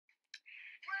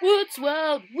Woods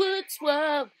World, Woods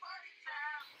World.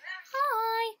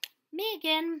 Hi, me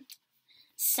again.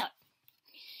 So,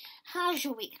 how's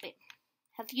your week been?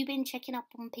 Have you been checking up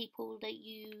on people that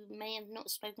you may have not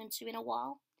spoken to in a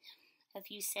while? Have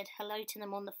you said hello to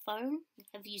them on the phone?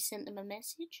 Have you sent them a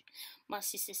message? My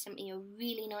sister sent me a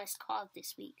really nice card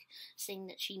this week saying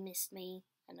that she missed me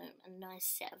and a nice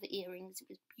set of earrings. It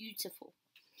was beautiful.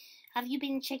 Have you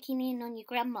been checking in on your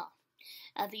grandma?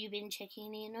 Have you been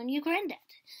checking in on your granddad?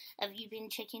 Have you been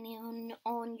checking in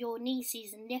on your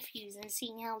nieces and nephews and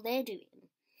seeing how they're doing?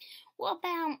 What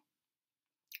about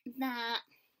that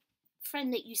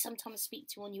friend that you sometimes speak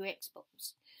to on your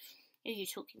Xbox? Are you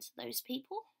talking to those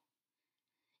people?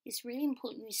 It's really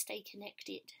important you stay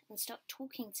connected and start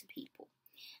talking to people.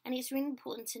 And it's really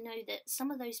important to know that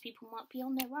some of those people might be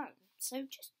on their own. So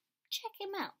just check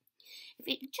him out. If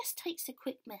it just takes a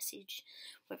quick message,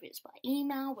 whether it's by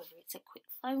email, whether it's a quick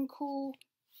phone call,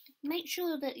 make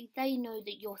sure that they know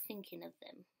that you're thinking of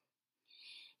them.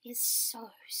 It's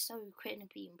so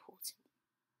incredibly important.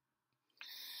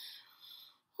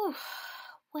 Oh,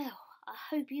 well, I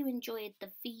hope you enjoyed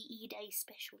the VE Day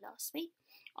special last week.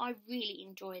 I really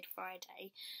enjoyed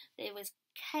Friday. There was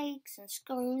cakes and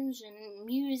scones and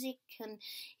music, and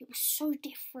it was so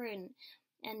different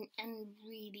and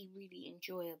really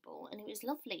enjoyable. And it was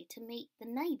lovely to meet the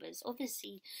neighbours,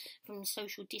 obviously from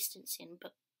social distancing,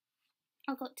 but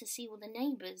I got to see all the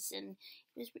neighbours, and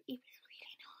it was really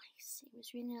nice. It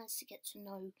was really nice to get to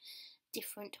know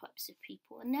different types of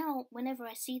people. And now, whenever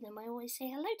I see them, I always say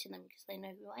hello to them because they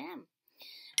know who I am,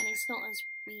 and it's not as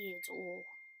weird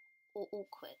or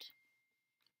awkward.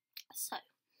 So,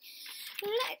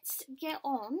 let's get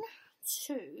on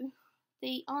to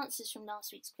the answers from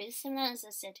last week's quiz. And as I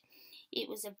said, it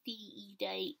was a VE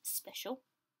Day special.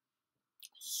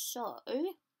 So,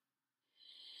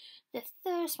 the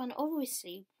first one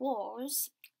obviously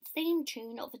was theme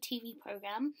tune of a TV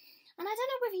programme. And I don't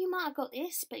know whether you might have got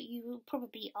this, but you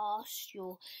probably asked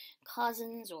your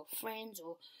cousins or friends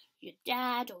or your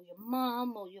dad or your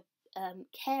mum or your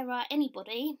carer,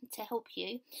 anybody to help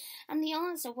you. And the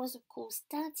answer was, of course,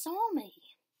 Dad's Army.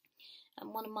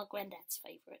 And one of my granddad's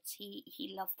favourites.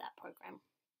 He loved that programme.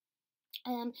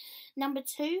 Number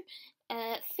 2,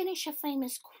 finish a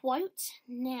famous quote.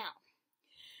 Now,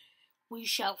 we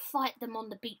shall fight them on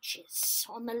the beaches,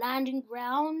 on the landing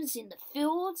grounds, in the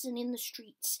fields and in the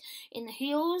streets. In the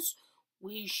hills,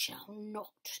 we shall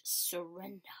not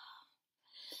surrender.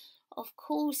 Of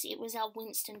course, it was our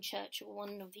Winston Churchill,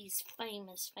 one of his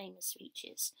famous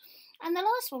speeches. And the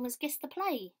last one was Guess the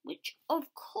Play, which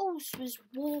of course was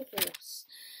Warhorse.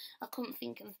 I couldn't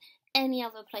think of any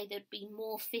other play that would be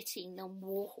more fitting than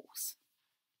Warhorse.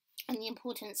 And the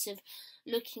importance of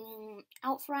looking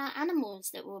out for our animals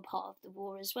that were part of the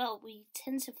war as well. We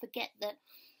tend to forget that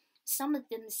some of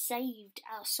them saved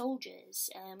our soldiers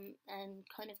and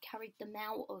kind of carried them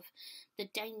out of the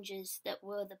dangers that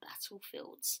were the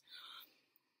battlefields.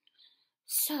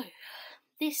 So,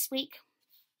 this week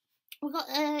we've got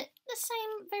the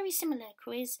same, very similar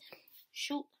quiz,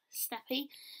 short, snappy,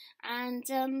 and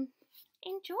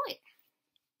enjoy.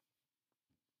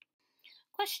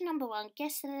 Question number 1,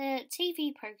 guess the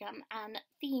TV programme and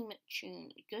theme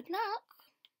tune. Good luck.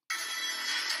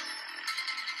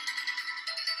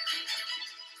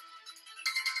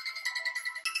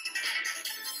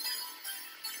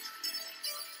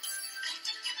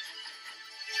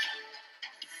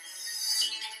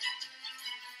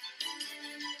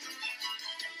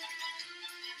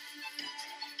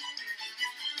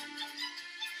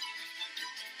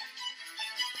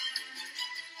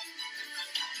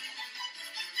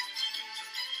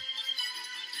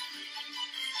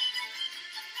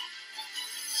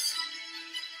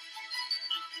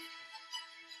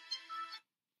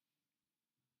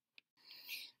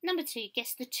 Number 2,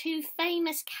 guess the 2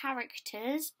 famous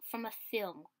characters from a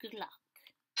film. Good luck.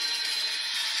 Yes!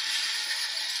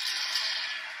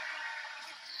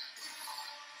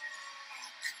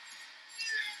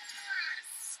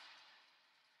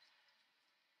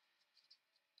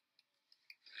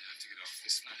 I have to get off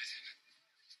this flight.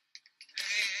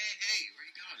 Hey, where are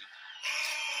you going?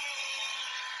 Hey!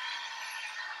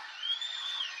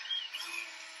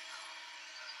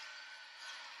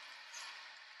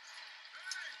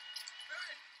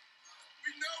 We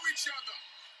know each other.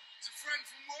 He's a friend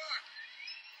from work.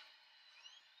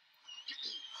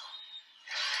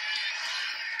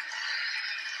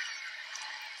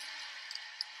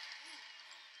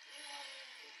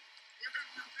 Where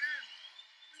have you been?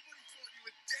 Everybody thought you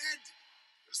were dead.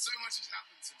 There's so much has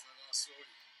happened since I last saw you.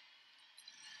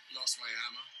 Lost my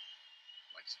hammer,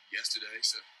 like yesterday,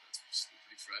 so that's still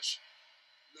pretty fresh.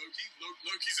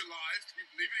 Loki's alive. Can you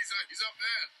believe it? He's up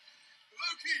there.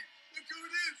 Loki, look who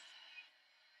it is.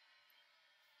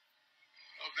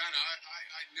 Oh, Vanna,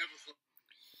 I never thought.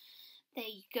 There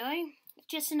you go.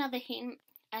 Just another hint.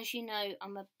 As you know,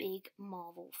 I'm a big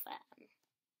Marvel fan.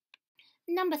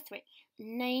 Number 3.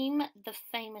 Name the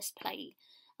famous play.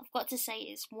 I've got to say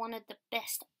it's one of the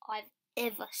best I've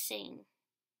ever seen.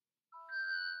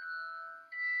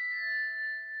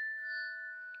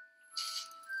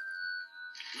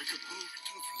 Like a bolt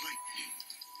of lightning,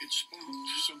 it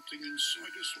sparked something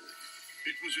inside us all.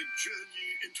 It was a journey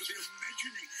into the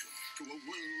imagination, to a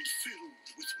world filled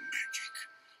with magic,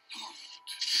 art,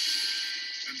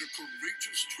 and a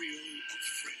courageous trio of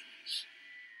friends.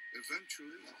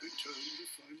 Eventually, we turned the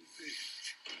final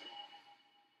page.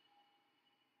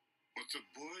 But the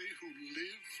boy who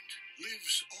lived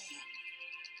lives on.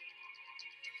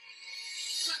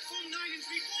 Platform 9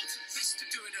 3/4. Best to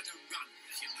do it at a run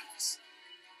if you're nervous.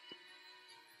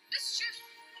 Mischief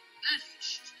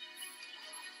vanished.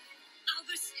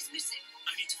 Albus is missing.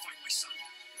 I need to find my son.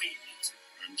 We need to.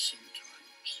 And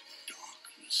sometimes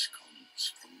darkness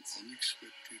comes from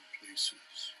unexpected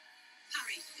places.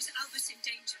 Harry, is Albus in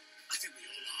danger? I think we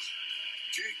all are.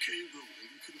 J.K.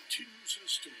 Rowling continues her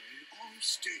story on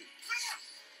stage,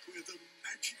 where the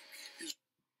magic is.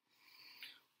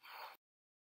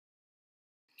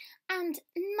 And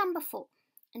number 4.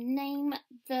 Name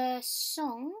the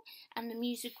song and the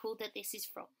musical that this is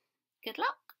from. Good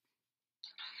luck.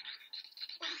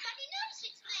 What a funny noise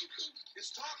it's making.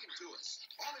 It's talking to us.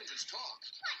 Oranges talk.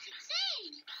 What's it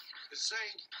saying? It's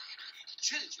saying,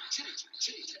 chitty, chitty,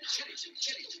 chitty, chitty, chitty, chitty,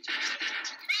 chitty, chitty,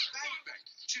 chitty, bang, bang.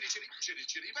 Chitty, chitty, chitty,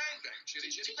 chitty, bang, bang. Chitty,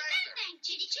 chitty, bang, bang.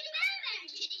 Chitty, chitty, bang, bang.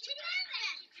 Chitty, chitty, bang,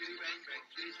 bang. Chitty, bang, bang.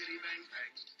 Chitty, chitty, bang,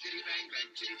 bang. Chitty, bang, bang.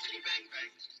 Chitty, chitty, bang,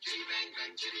 bang. Chitty, bang,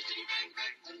 bang. Chitty, chitty, bang,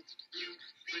 bang. Oh, you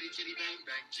pretty chitty, bang,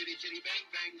 bang. Chitty, chitty, bang,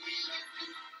 bang. We love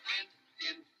you. And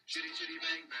in chitty, chitty,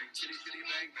 bang, bang. Chitty, chitty,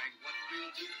 bang, bang. What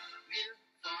we'll do near,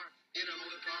 far, in a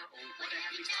motor car. Oh, what a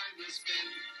happy time we'll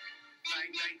spend.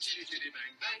 Bang, bang, chitty, chitty,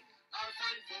 bang, bang. Our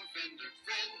fine four-fender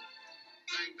friend.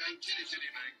 Bang, bang, chitty, chitty,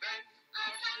 bang, bang.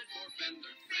 Our fine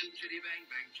four-fender friend. Chitty, bang,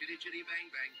 bang, chitty, chitty, bang,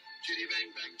 bang. Chitty, bang,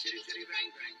 bang, chitty, chitty, bang,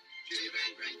 bang. Chitty,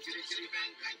 bang, bang, chitty, chitty,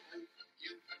 bang, bang. Oh,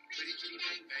 you pretty chitty,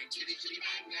 bang, bang. Chitty, chitty,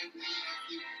 bang, bang. We love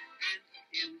you. And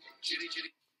in chitty,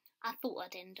 chitty. I thought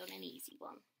I'd end on an easy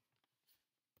one.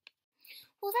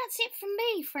 Well, that's it from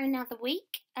me for another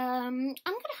week. I'm going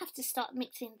to have to start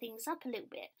mixing things up a little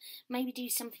bit. Maybe do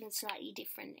something slightly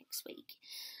different next week.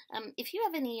 If you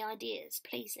have any ideas,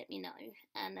 please let me know.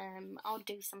 And I'll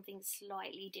do something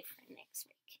slightly different next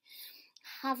week.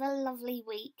 Have a lovely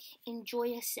week. Enjoy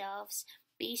yourselves.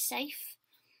 Be safe.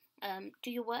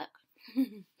 Do your work.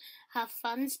 Have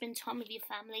fun. Spend time with your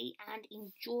family. And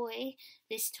enjoy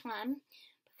this time.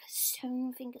 Because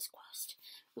soon, fingers crossed,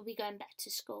 we'll be going back to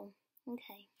school.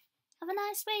 Okay. Have a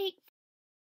nice week.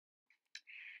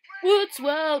 Woods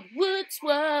World, Woods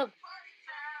World.